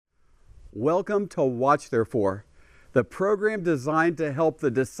Welcome to Watch Therefore, the program designed to help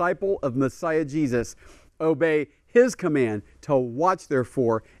the disciple of Messiah Jesus obey his command to watch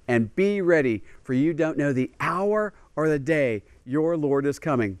therefore and be ready, for you don't know the hour or the day your Lord is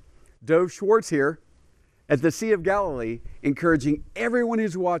coming. Dove Schwartz here at the Sea of Galilee, encouraging everyone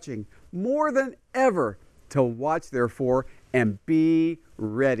who's watching more than ever to watch therefore and be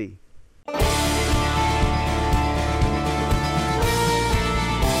ready.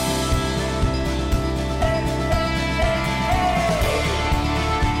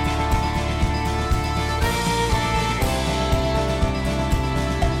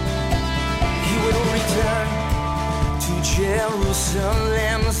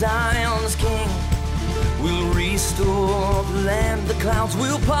 Jerusalem, Zion's King will restore the land, the clouds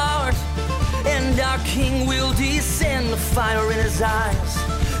will part, and our King will descend, the fire in his eyes,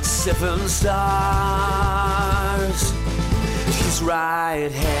 7 stars, his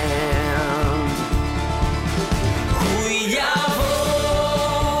right hand.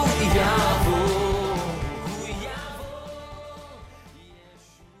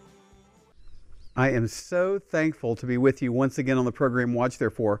 I am so thankful to be with you once again on the program Watch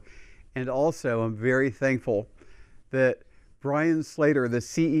Therefore, and also I'm very thankful that Brian Slater, the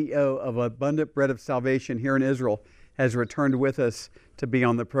CEO of Abundant Bread of Salvation here in Israel, has returned with us to be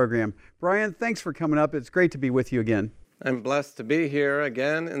on the program. Brian, thanks for coming up. It's great to be with you again. I'm blessed to be here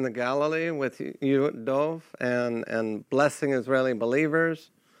again in the Galilee with you, Dov, and blessing Israeli believers.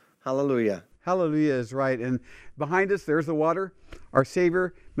 Hallelujah. Hallelujah is right. And behind us, there's the water. Our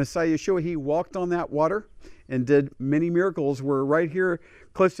Savior, Messiah Yeshua, he walked on that water and did many miracles. We're right here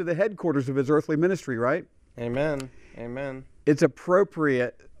close to the headquarters of his earthly ministry, right? Amen. Amen. It's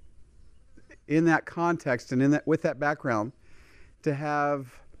appropriate in that context and with that background to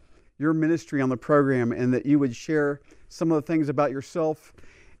have your ministry on the program, and that you would share some of the things about yourself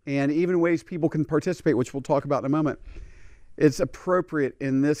and even ways people can participate, which we'll talk about in a moment. It's appropriate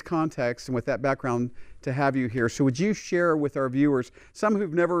in this context and with that background to have you here. So would you share with our viewers, some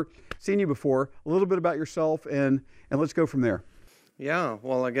who've never seen you before, a little bit about yourself, and let's go from there. Yeah,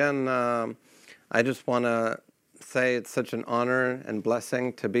 well, again, I just want to say it's such an honor and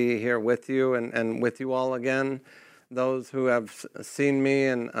blessing to be here with you and with you all again. Those who have seen me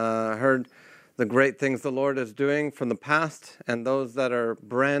and heard the great things the Lord is doing from the past, and those that are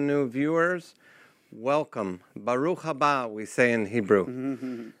brand new viewers, welcome. Baruch haba, we say in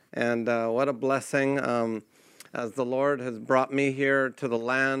Hebrew. And what a blessing as the Lord has brought me here to the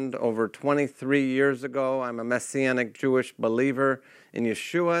land over 23 years ago. I'm a Messianic Jewish believer in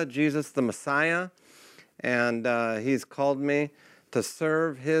Yeshua, Jesus the Messiah. And he's called me to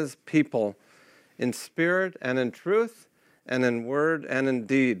serve his people in spirit and in truth and in word and in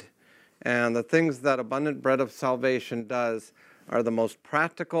deed. And the things that Abundant Bread of Salvation does are the most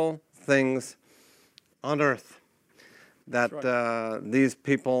practical things on earth that these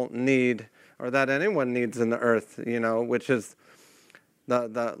people need, or that anyone needs in the earth, which is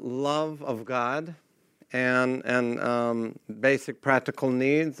the love of God and basic practical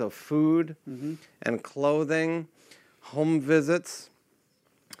needs of food and clothing, home visits,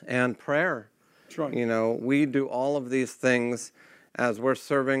 and prayer. That's right. We do all of these things as we're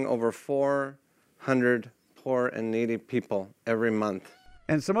serving over 400 poor and needy people every month.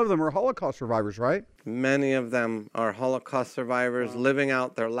 And some of them are Holocaust survivors, right? Many of them are Holocaust survivors living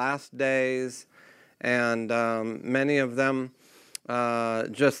out their last days, and many of them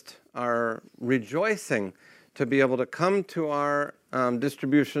just are rejoicing to be able to come to our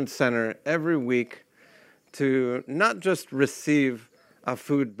distribution center every week to not just receive a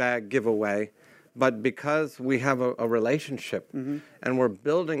food bag giveaway, but because we have a relationship, and we're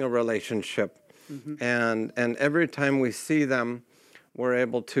building a relationship, and every time we see them, we're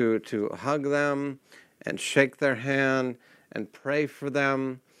able to hug them and shake their hand and pray for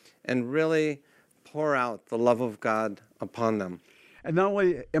them and really pour out the love of God upon them. And not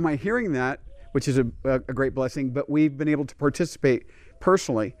only am I hearing that, which is a great blessing, but we've been able to participate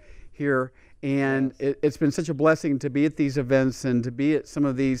personally here. And it's been such a blessing to be at these events and to be at some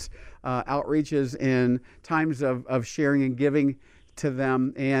of these outreaches and times of sharing and giving to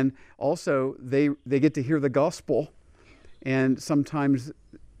them. And also they get to hear the gospel. And sometimes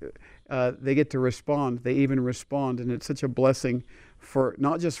they get to respond. They even respond, and it's such a blessing for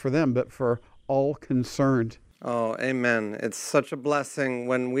not just for them, but for all concerned. Oh, amen. It's such a blessing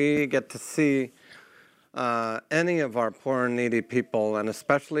when we get to see any of our poor and needy people, and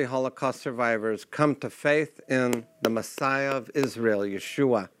especially Holocaust survivors, come to faith in the Messiah of Israel,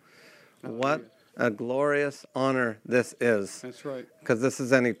 Yeshua. What a glorious honor this is. That's right. Because this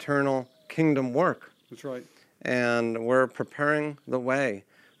is an eternal kingdom work. That's right. And we're preparing the way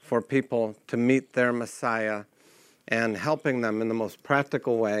for people to meet their Messiah and helping them in the most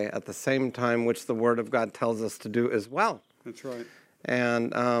practical way at the same time, which the Word of God tells us to do as well. That's right.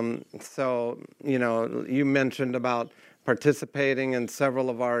 And so, you mentioned about participating in several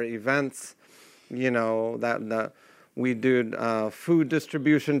of our events, that we do food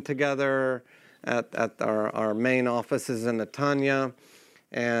distribution together at our main offices in Netanya.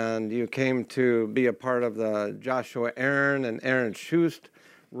 And you came to be a part of the Joshua Aaron and Aaron Schust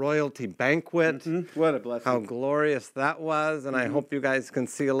royalty banquet. Mm-hmm. What a blessing. How glorious that was. And I hope you guys can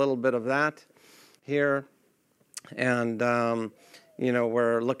see a little bit of that here. And,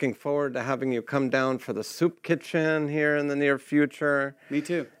 we're looking forward to having you come down for the soup kitchen here in the near future. Me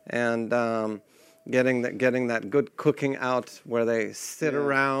too. And getting that good cooking out where they sit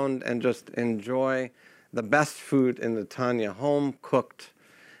around and just enjoy the best food in Netanya, home cooked,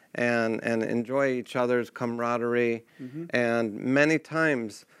 and enjoy each other's camaraderie. And many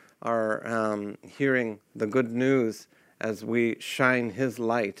times are hearing the good news as we shine His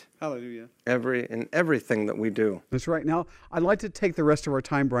light. Hallelujah. In everything that we do. That's right. Now, I'd like to take the rest of our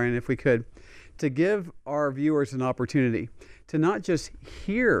time, Brian, if we could, to give our viewers an opportunity to not just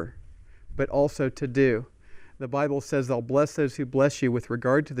hear, but also to do. The Bible says, "I'll bless those who bless you," with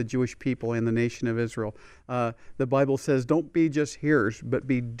regard to the Jewish people and the nation of Israel. The Bible says, don't be just hearers, but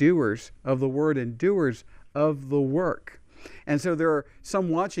be doers of the word and doers of the work. And so there are some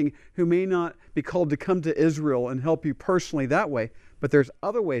watching who may not be called to come to Israel and help you personally that way, but there's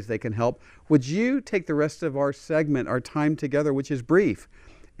other ways they can help. Would you take the rest of our segment, our time together, which is brief,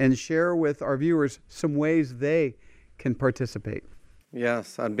 and share with our viewers some ways they can participate?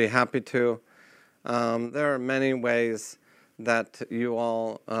 Yes, I'd be happy to. There are many ways that you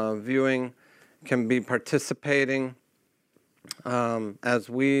all viewing can be participating as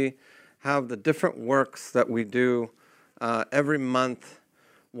we have the different works that we do every month.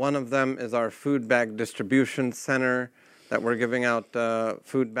 One of them is our food bag distribution center that we're giving out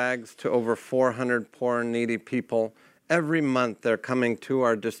food bags to over 400 poor and needy people. Every month they're coming to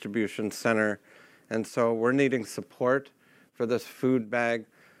our distribution center, and so we're needing support for this food bag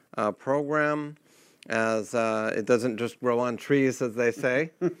program, as it doesn't just grow on trees, as they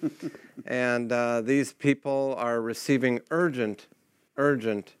say. And these people are receiving urgent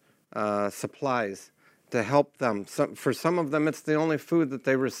supplies to help them. For some of them, it's the only food that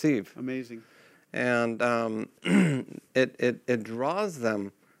they receive. Amazing. And it draws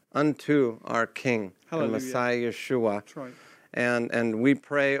them unto our King, the Messiah Yeshua. That's right. And we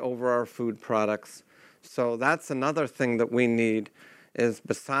pray over our food products. So that's another thing that we need, is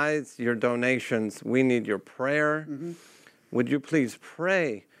besides your donations, we need your prayer. Would you please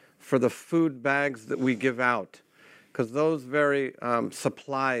pray for the food bags that we give out? Because those very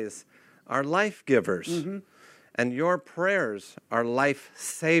supplies are life givers. And your prayers are life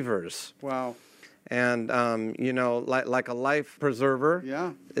savers. Wow. And, like a life preserver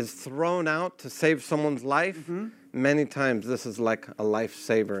is thrown out to save someone's life, many times this is like a life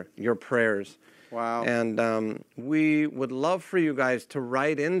saver, your prayers. Wow. And we would love for you guys to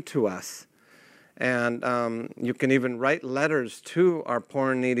write into us. And you can even write letters to our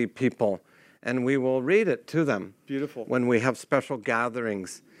poor and needy people, and we will read it to them. Beautiful. When we have special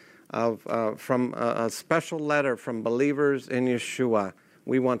gatherings from a special letter from believers in Yeshua.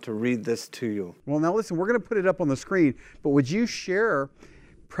 We want to read this to you. Well, now listen, we're going to put it up on the screen, but would you share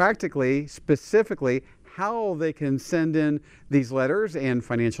practically, specifically, how they can send in these letters and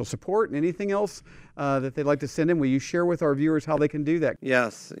financial support and anything else that they'd like to send in? Will you share with our viewers how they can do that?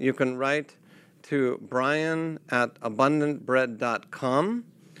 Yes, you can write to brian@abundantbread.com,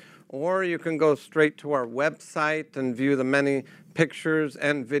 or you can go straight to our website and view the many pictures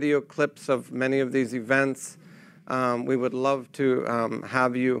and video clips of many of these events. We would love to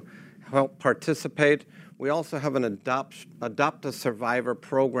have you help participate. We also have an Adopt a Survivor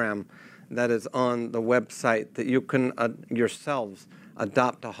program that is on the website that you can yourselves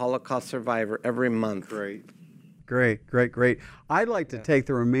adopt a Holocaust survivor every month. Great. I'd like to take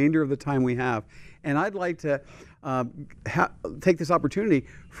the remainder of the time we have, and I'd like to take this opportunity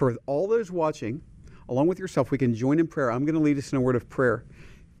for all those watching, along with yourself, we can join in prayer. I'm going to lead us in a word of prayer.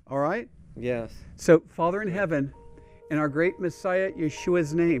 All right? Yes. So, Father in heaven, in our great Messiah,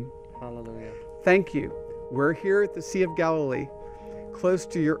 Yeshua's name, Hallelujah. Thank you. We're here at the Sea of Galilee, close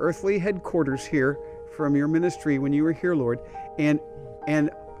to your earthly headquarters here from your ministry when you were here, Lord. And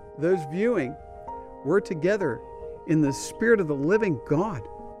those viewing, we're together in the Spirit of the living God,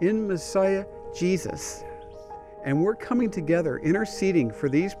 in Messiah Jesus. And we're coming together, interceding for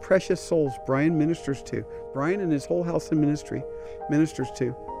these precious souls Brian ministers to, Brian and his whole house and ministry ministers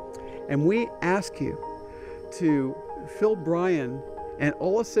to. And we ask you to fill Brian and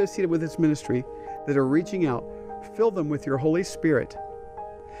all associated with this ministry that are reaching out, fill them with your Holy Spirit,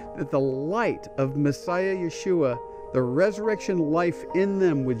 that the light of Messiah Yeshua, the resurrection life in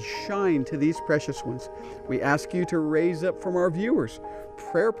them, would shine to these precious ones. We ask you to raise up from our viewers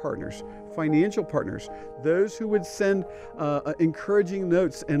prayer partners, financial partners, those who would send encouraging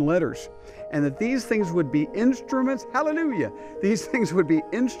notes and letters, and that these things would be instruments, hallelujah, these things would be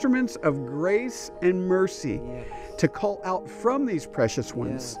instruments of grace and mercy to call out from these precious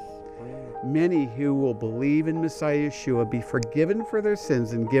ones. Many who will believe in Messiah Yeshua be forgiven for their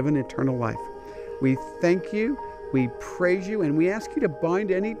sins and given eternal life. We thank you, we praise you, and we ask you to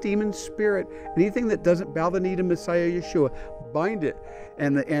bind any demon spirit, anything that doesn't bow the knee to Messiah Yeshua, bind it,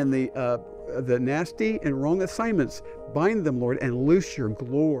 and the nasty and wrong assignments, bind them, Lord, and loose your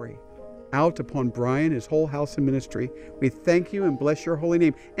glory out upon Brian, his whole house and ministry. We thank you and bless your holy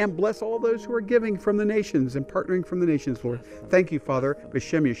name, and bless all those who are giving from the nations and partnering from the nations, Lord. Thank you, Father.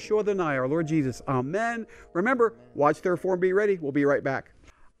 B'Shem Yeshua Adonai, our Lord Jesus. Amen. Remember, watch therefore and be ready. We'll be right back.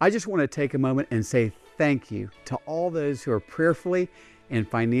 I just want to take a moment and say thank you to all those who are prayerfully and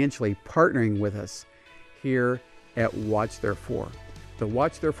financially partnering with us here at Watch Therefore. The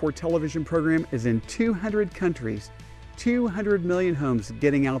Watch Therefore television program is in 200 countries, 200 million homes,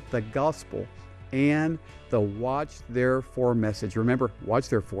 getting out the gospel and the Watch Therefore message. Remember, watch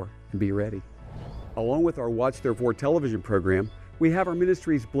therefore and be ready. Along with our Watch Therefore television program, we have our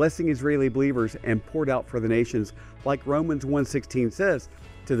ministries blessing Israeli believers and poured out for the nations, like Romans 1:16 says,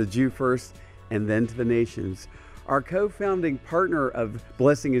 to the Jew first and then to the nations. Our co-founding partner of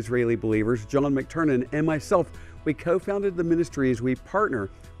Blessing Israeli Believers, John McTernan, and myself, we co-founded the ministry as we partner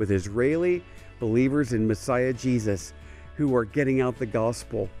with Israeli believers in Messiah Jesus who are getting out the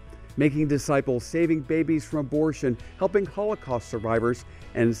gospel, making disciples, saving babies from abortion, helping Holocaust survivors,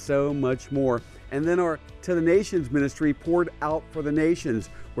 and so much more. And then our To the Nations ministry, Poured Out for the Nations,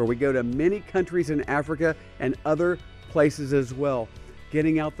 where we go to many countries in Africa and other places as well,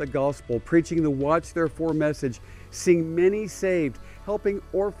 getting out the gospel, preaching the Watch Therefore message, seeing many saved, helping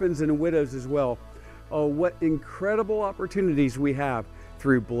orphans and widows as well. Oh, what incredible opportunities we have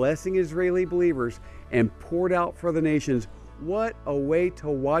through Blessing Israeli Believers and Poured Out for the Nations. What a way to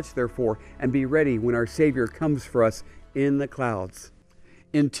watch therefore and be ready when our Savior comes for us in the clouds.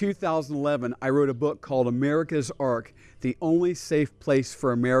 In 2011, I wrote a book called America's Ark, the only safe place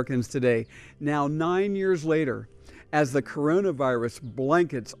for Americans today. Now, 9 years later, as the coronavirus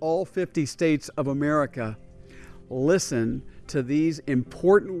blankets all 50 states of America, listen to these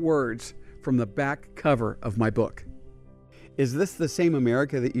important words from the back cover of my book. Is this the same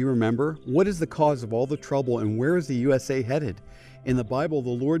America that you remember? What is the cause of all the trouble, and where is the USA headed? In the Bible, the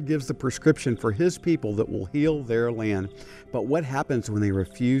Lord gives the prescription for His people that will heal their land. But what happens when they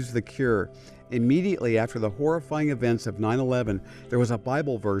refuse the cure? Immediately after the horrifying events of 9/11, there was a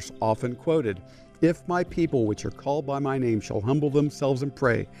Bible verse often quoted. If my people, which are called by my name, shall humble themselves and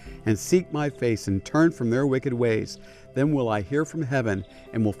pray, and seek my face, and turn from their wicked ways, then will I hear from heaven,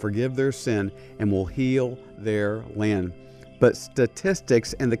 and will forgive their sin, and will heal their land. But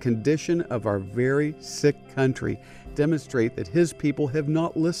statistics and the condition of our very sick country demonstrate that His people have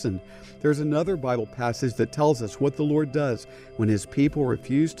not listened. There's another Bible passage that tells us what the Lord does when His people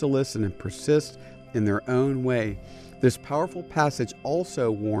refuse to listen and persist in their own way. This powerful passage also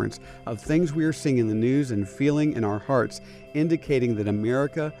warns of things we are seeing in the news and feeling in our hearts, indicating that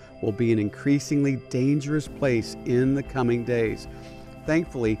America will be an increasingly dangerous place in the coming days.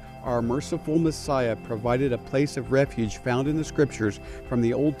 Thankfully, our merciful Messiah provided a place of refuge found in the Scriptures from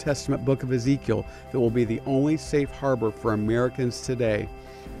the Old Testament book of Ezekiel that will be the only safe harbor for Americans today.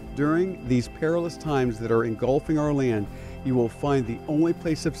 During these perilous times that are engulfing our land, you will find the only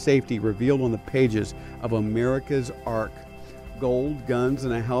place of safety revealed on the pages of America's Ark. Gold, guns,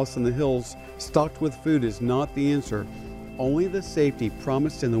 and a house in the hills stocked with food is not the answer. Only the safety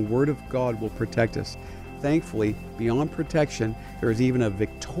promised in the Word of God will protect us. Thankfully, beyond protection, there is even a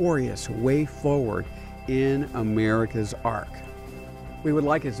victorious way forward in America's Ark. We would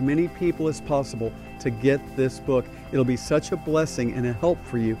like as many people as possible to get this book. It'll be such a blessing and a help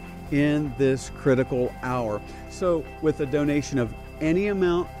for you in this critical hour. So with a donation of any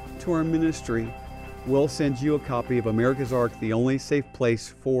amount to our ministry, we'll send you a copy of America's Ark, the only safe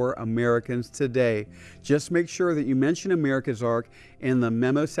place for Americans today. Just make sure that you mention America's Ark in the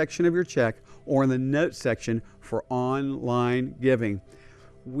memo section of your check or in the note section for online giving.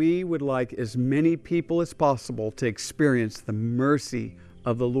 We would like as many people as possible to experience the mercy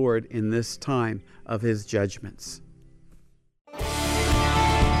of the Lord in this time of His judgments.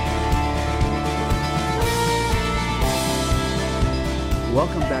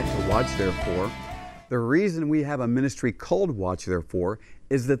 Welcome back to Watch Therefore. The reason we have a ministry called Watch Therefore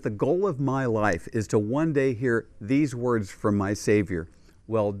is that the goal of my life is to one day hear these words from my Savior: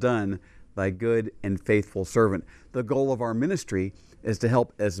 "Well done, thy good and faithful servant." The goal of our ministry is to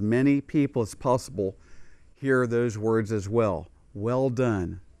help as many people as possible hear those words as well. "Well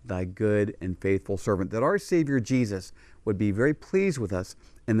done, thy good and faithful servant." That our Savior Jesus would be very pleased with us,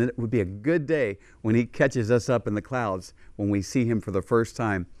 and that it would be a good day when He catches us up in the clouds when we see Him for the first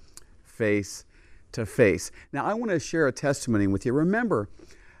time face to face. Now, I want to share a testimony with you. Remember,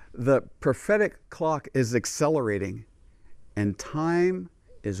 the prophetic clock is accelerating, and time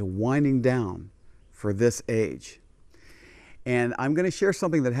is winding down for this age. And I'm going to share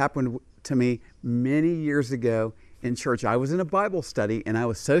something that happened to me many years ago in church. I was in a Bible study, and I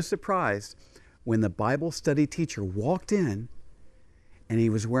was so surprised when the Bible study teacher walked in, and he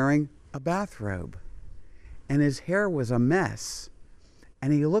was wearing a bathrobe, and his hair was a mess,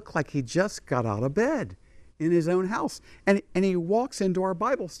 and he looked like he just got out of bed in his own house. And he walks into our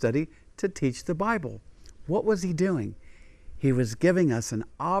Bible study to teach the Bible. What was he doing? He was giving us an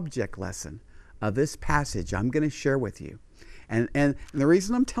object lesson of this passage I'm going to share with you. And the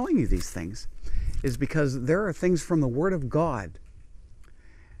reason I'm telling you these things is because there are things from the Word of God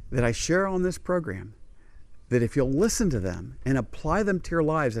that I share on this program that if you'll listen to them and apply them to your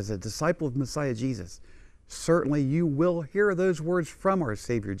lives as a disciple of Messiah Jesus, certainly you will hear those words from our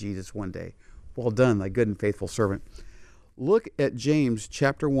Savior Jesus one day. "Well done, thy good and faithful servant." Look at James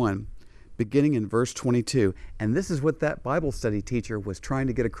chapter 1, beginning in verse 22. And this is what that Bible study teacher was trying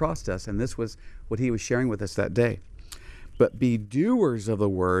to get across to us, and this was what he was sharing with us that day. "But be doers of the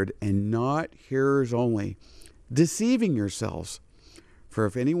word and not hearers only, deceiving yourselves. For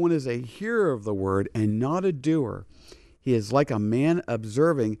if anyone is a hearer of the word and not a doer, he is like a man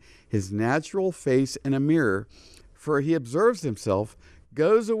observing his natural face in a mirror. For he observes himself,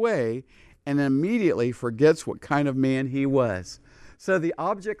 goes away, and immediately forgets what kind of man he was." So the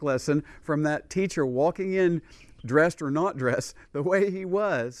object lesson from that teacher walking in, dressed or not dressed, the way he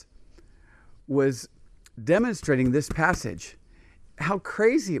was demonstrating this passage. How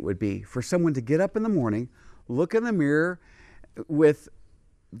crazy it would be for someone to get up in the morning, look in the mirror with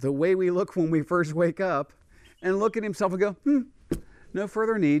the way we look when we first wake up, and look at himself and go, no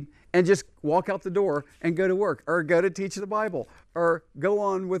further need, and just walk out the door and go to work, or go to teach the Bible, or go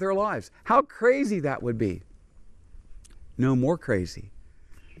on with their lives. How crazy that would be. No more crazy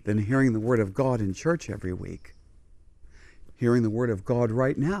than hearing the Word of God in church every week, hearing the Word of God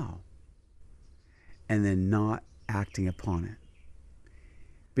right now, and then not acting upon it.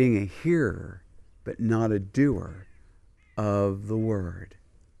 Being a hearer, but not a doer of the Word.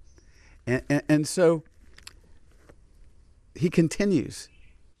 And so he continues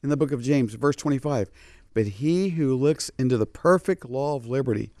in the book of James, verse 25, "But he who looks into the perfect law of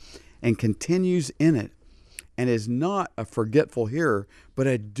liberty and continues in it, and is not a forgetful hearer, but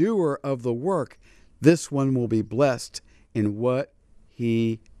a doer of the work, this one will be blessed in what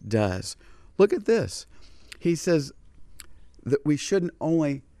he does." Look at this. He says that we shouldn't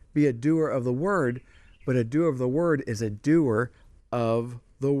only be a doer of the word, but a doer of the word is a doer of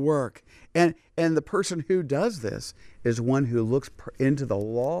the work. And the person who does this is one who looks into the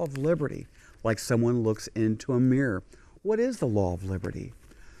law of liberty like someone looks into a mirror. What is the law of liberty?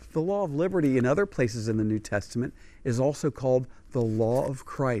 The law of liberty in other places in the New Testament is also called the law of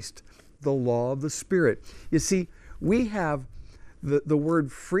Christ, the law of the Spirit. You see, we have the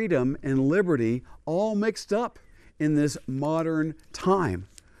word freedom and liberty all mixed up in this modern time,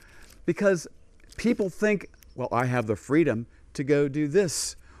 because people think, well, I have the freedom to go do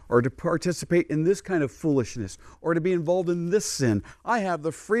this, or to participate in this kind of foolishness, or to be involved in this sin. I have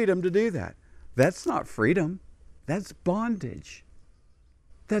the freedom to do that. That's not freedom. That's bondage.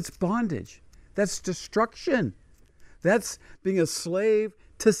 That's bondage. That's destruction. That's being a slave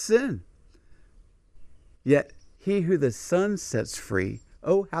to sin. Yet he who the Son sets free,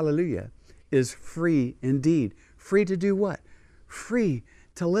 oh hallelujah, is free indeed. Free to do what? Free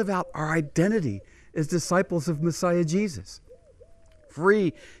to live out our identity as disciples of Messiah Jesus.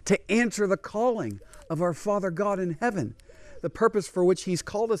 Free to answer the calling of our Father God in heaven, the purpose for which He's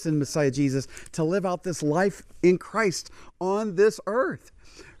called us in Messiah Jesus, to live out this life in Christ on this earth.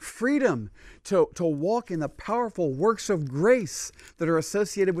 Freedom to walk in the powerful works of grace that are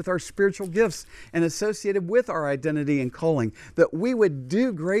associated with our spiritual gifts and associated with our identity and calling, that we would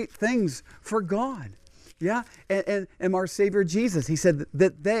do great things for God. Yeah, and our Savior Jesus, He said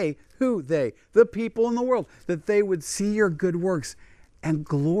that they, who they? The people in the world, that they would see your good works and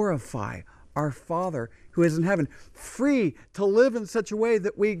glorify our Father who is in heaven. Free to live in such a way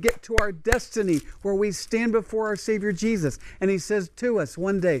that we get to our destiny where we stand before our Savior Jesus. And He says to us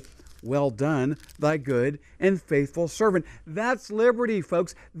one day, well done, thy good and faithful servant. That's liberty,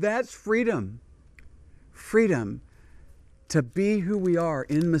 folks. That's freedom. Freedom to be who we are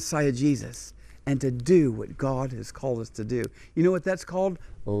in Messiah Jesus and to do what God has called us to do. You know what that's called?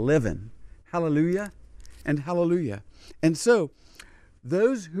 Living. Hallelujah and hallelujah. And so,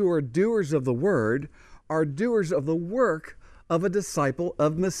 those who are doers of the word are doers of the work of a disciple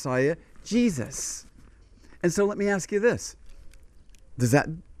of Messiah Jesus. And so let me ask you this. Does that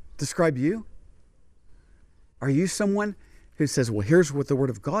describe you? Are you someone who says, well, here's what the Word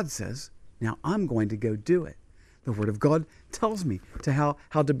of God says. Now I'm going to go do it. The Word of God tells me to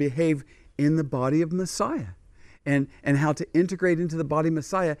how to behave in the body of Messiah and how to integrate into the body of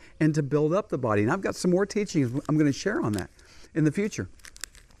Messiah and to build up the body. And I've got some more teachings I'm going to share on that in the future.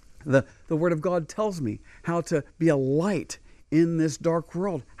 The Word of God tells me how to be a light in this dark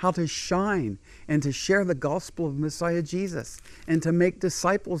world, how to shine and to share the gospel of Messiah Jesus and to make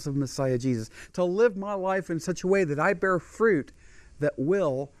disciples of Messiah Jesus, to live my life in such a way that I bear fruit that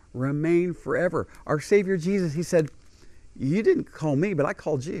will remain forever. Our Savior Jesus, He said, you didn't call me, but I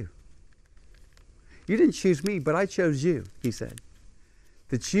called you. You didn't choose me, but I chose you, He said,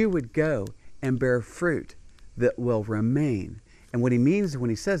 that you would go and bear fruit that will remain. And what He means when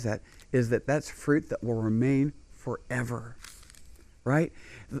He says that is that that's fruit that will remain forever. Right?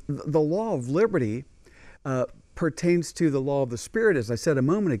 The law of liberty pertains to the law of the Spirit, as I said a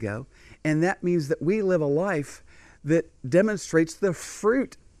moment ago, and that means that we live a life that demonstrates the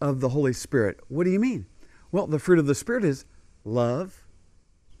fruit of the Holy Spirit. What do you mean? Well, the fruit of the Spirit is love,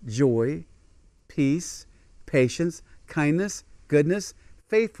 joy, peace, patience, kindness, goodness,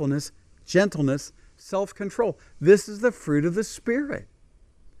 faithfulness, gentleness, self-control. This is the fruit of the Spirit.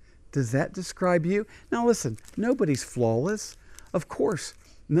 Does that describe you? Now listen, nobody's flawless. Of course,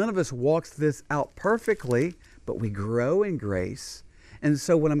 none of us walks this out perfectly, but we grow in grace. And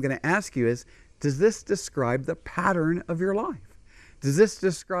so what I'm going to ask you is, does this describe the pattern of your life? Does this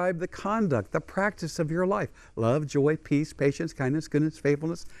describe the conduct, the practice of your life? Love, joy, peace, patience, kindness, goodness,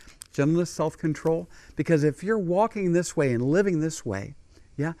 faithfulness, gentleness, self-control. Because if you're walking this way and living this way,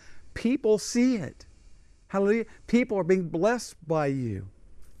 yeah, people see it. Hallelujah. People are being blessed by you.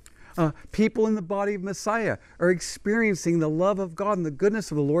 People in the body of Messiah are experiencing the love of God and the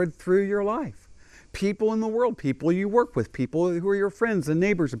goodness of the Lord through your life. People in the world, people you work with, people who are your friends and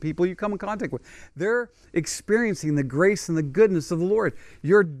neighbors and people you come in contact with, they're experiencing the grace and the goodness of the Lord.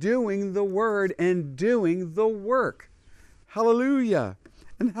 You're doing the word and doing the work. Hallelujah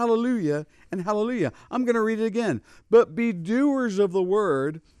and hallelujah and hallelujah. I'm going to read it again. But be doers of the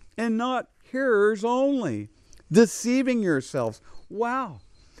word and not hearers only, deceiving yourselves. Wow.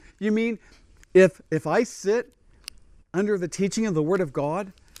 You mean if I sit under the teaching of the Word of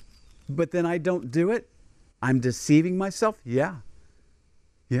God, but then I don't do it, I'm deceiving myself? Yeah,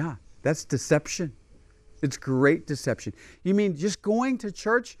 that's deception. It's great deception. You mean just going to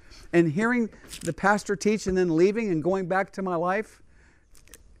church and hearing the pastor teach and then leaving and going back to my life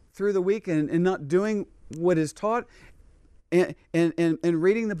through the week and not doing what is taught and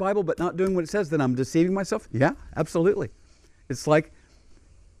reading the Bible but not doing what it says, then I'm deceiving myself? Yeah, absolutely. It's like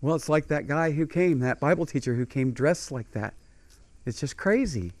that guy who came, that Bible teacher who came dressed like that. It's just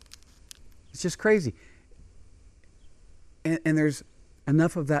crazy. It's just crazy. And there's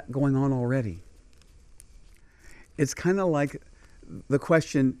enough of that going on already. It's kind of like the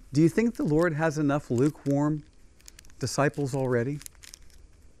question, do you think the Lord has enough lukewarm disciples already?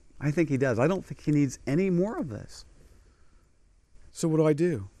 I think He does. I don't think He needs any more of this. So what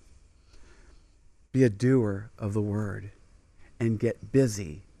do? Be a doer of the word and get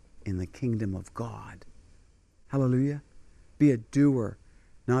busy in the kingdom of God. Hallelujah. Be a doer,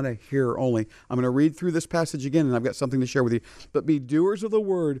 not a hearer only. I'm going to read through this passage again, and I've got something to share with you. But be doers of the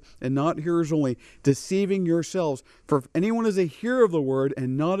word and not hearers only, deceiving yourselves. For if anyone is a hearer of the word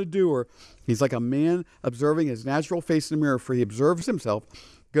and not a doer, he's like a man observing his natural face in a mirror, for he observes himself,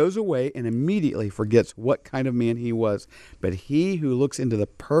 goes away, and immediately forgets what kind of man he was. But he who looks into the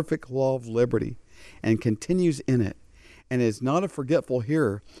perfect law of liberty and continues in it, and is not a forgetful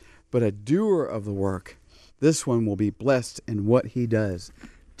hearer, but a doer of the work, this one will be blessed in what he does.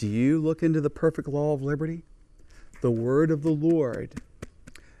 Do you look into the perfect law of liberty? The word of the Lord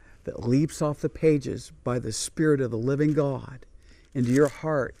that leaps off the pages by the Spirit of the living God into your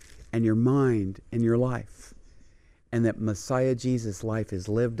heart and your mind and your life, and that Messiah Jesus' life is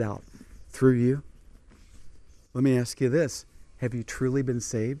lived out through you? Let me ask you this. Have you truly been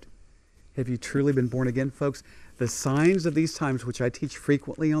saved? Have you truly been born again, folks? The signs of these times, which I teach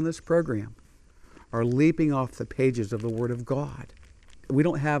frequently on this program, are leaping off the pages of the Word of God. We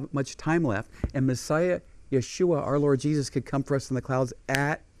don't have much time left, and Messiah Yeshua, our Lord Jesus, could come for us in the clouds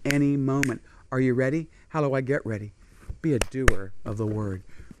at any moment. Are you ready? How do I get ready? Be a doer of the Word.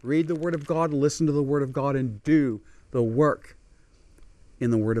 Read the Word of God, listen to the Word of God, and do the work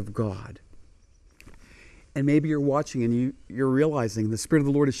in the Word of God. And maybe you're watching and you're realizing the Spirit of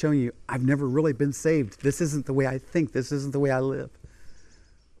the Lord is showing you, I've never really been saved. This isn't the way I think. This isn't the way I live.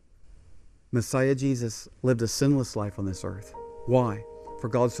 Messiah Jesus lived a sinless life on this earth. Why? For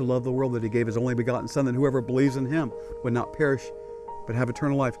God so loved the world that He gave His only begotten Son, that whoever believes in Him would not perish, but have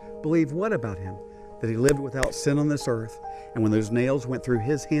eternal life. Believe what about Him? That He lived without sin on this earth, and when those nails went through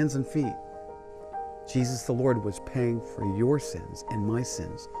His hands and feet, Jesus the Lord was paying for your sins and my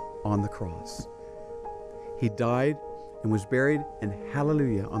sins on the cross. He died and was buried, and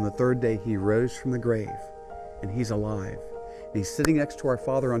hallelujah, on the third day He rose from the grave, and He's alive. And He's sitting next to our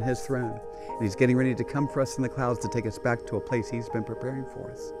Father on His throne, and He's getting ready to come for us in the clouds to take us back to a place He's been preparing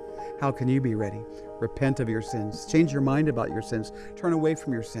for us. How can you be ready? Repent of your sins. Change your mind about your sins. Turn away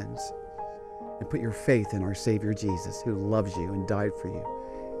from your sins. And put your faith in our Savior Jesus, who loves you and died for you.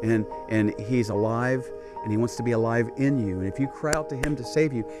 And He's alive, and He wants to be alive in you. And if you cry out to Him to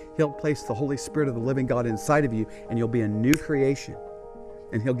save you, He'll place the Holy Spirit of the living God inside of you, and you'll be a new creation.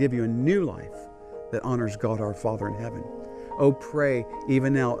 And He'll give you a new life that honors God our Father in heaven. Oh, pray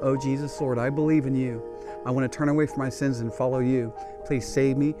even now, oh Jesus, Lord, I believe in You. I want to turn away from my sins and follow You. Please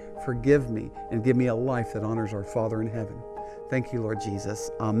save me, forgive me, and give me a life that honors our Father in heaven. Thank You, Lord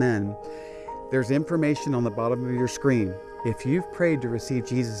Jesus. Amen. There's information on the bottom of your screen. If you've prayed to receive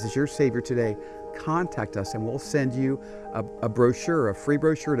Jesus as your Savior today, contact us and we'll send you a brochure, a free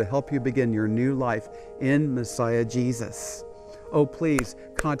brochure to help you begin your new life in Messiah Jesus. Oh, please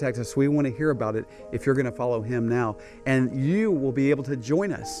contact us. We want to hear about it if you're going to follow Him now. And you will be able to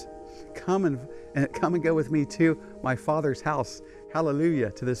join us. Come and go with me to my Father's house.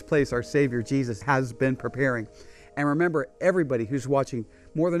 Hallelujah, to this place our Savior Jesus has been preparing. And remember, everybody who's watching,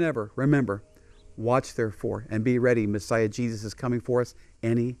 more than ever, remember, watch therefore and be ready. Messiah Jesus is coming for us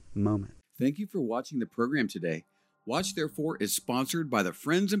any moment. Thank you for watching the program today. Watch Therefore is sponsored by the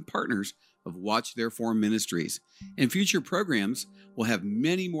friends and partners of Watch Therefore Ministries. In future programs, we'll have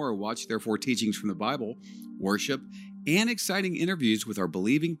many more Watch Therefore teachings from the Bible, worship, and exciting interviews with our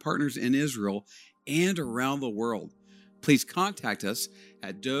believing partners in Israel and around the world. Please contact us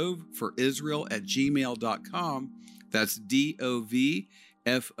at doveforisrael@gmail.com. That's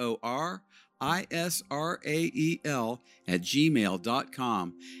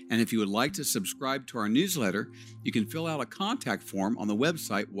DOVFORISRAEL@gmail.com. And if you would like to subscribe to our newsletter, you can fill out a contact form on the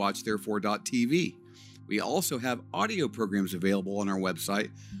website watchtherefore.tv. We also have audio programs available on our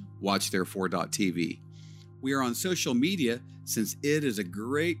website, watchtherefore.tv. We are on social media since it is a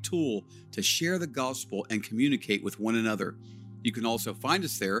great tool to share the gospel and communicate with one another. You can also find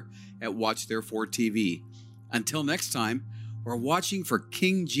us there at Watch Therefore TV. Until next time, we're watching for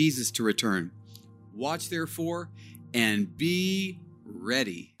King Jesus to return. Watch therefore and be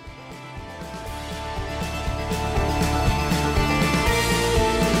ready.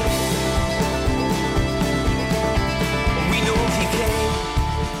 We know He came,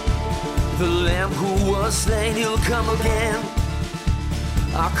 the Lamb who was slain, He'll come again,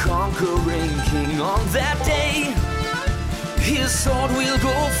 our conquering King on that day. His sword will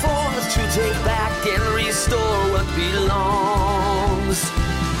go forth to take back and restore